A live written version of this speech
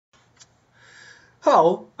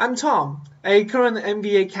Hello, I'm Tom, a current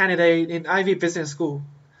MBA candidate in Ivey Business School.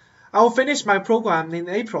 I will finish my program in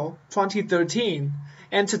April 2013,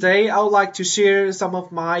 and today I would like to share some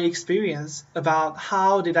of my experience about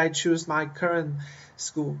how did I choose my current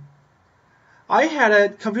school. I had a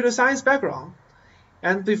computer science background,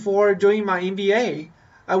 and before joining my MBA,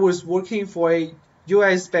 I was working for a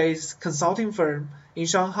US-based consulting firm in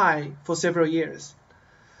Shanghai for several years.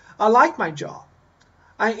 I like my job.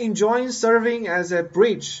 I enjoy serving as a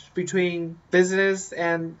bridge between business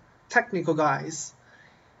and technical guys.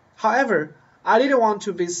 However, I didn't want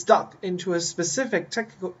to be stuck into a specific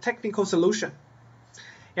technical solution.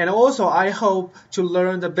 And also, I hope to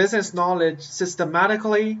learn the business knowledge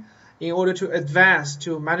systematically in order to advance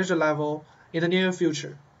to manager level in the near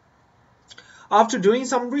future. After doing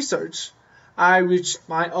some research, I reached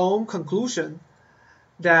my own conclusion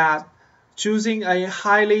that choosing a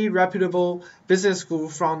highly reputable business school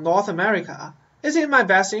from North America is in my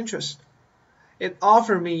best interest. It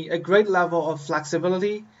offered me a great level of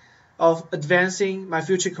flexibility of advancing my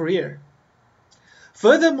future career.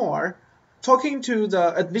 Furthermore, talking to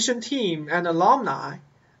the admission team and alumni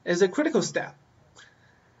is a critical step.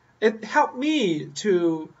 It helped me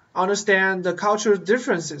to understand the cultural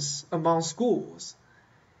differences among schools,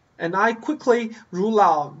 and I quickly rule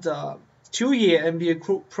out the 2-year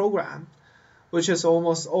MBA program, which is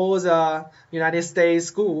almost all the United States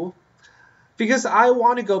school, because I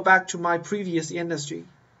want to go back to my previous industry,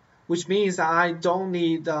 which means I don't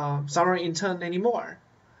need the summer intern anymore.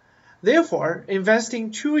 Therefore,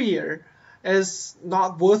 investing 2 years is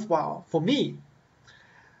not worthwhile for me.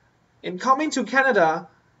 And coming to Canada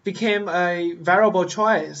became a valuable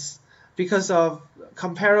choice because of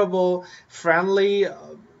comparable friendly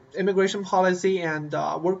immigration policy and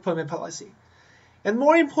work permit policy. And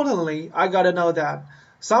more importantly, I got to know that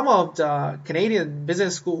some of the Canadian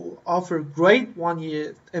business schools offer great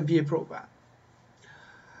 1-year MBA program.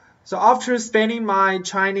 So after spending my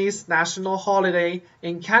Chinese national holiday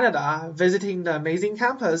in Canada visiting the amazing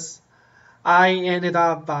campus, I ended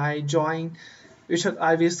up by joining Richard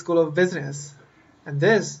Ivey School of Business. And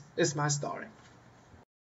this is my story.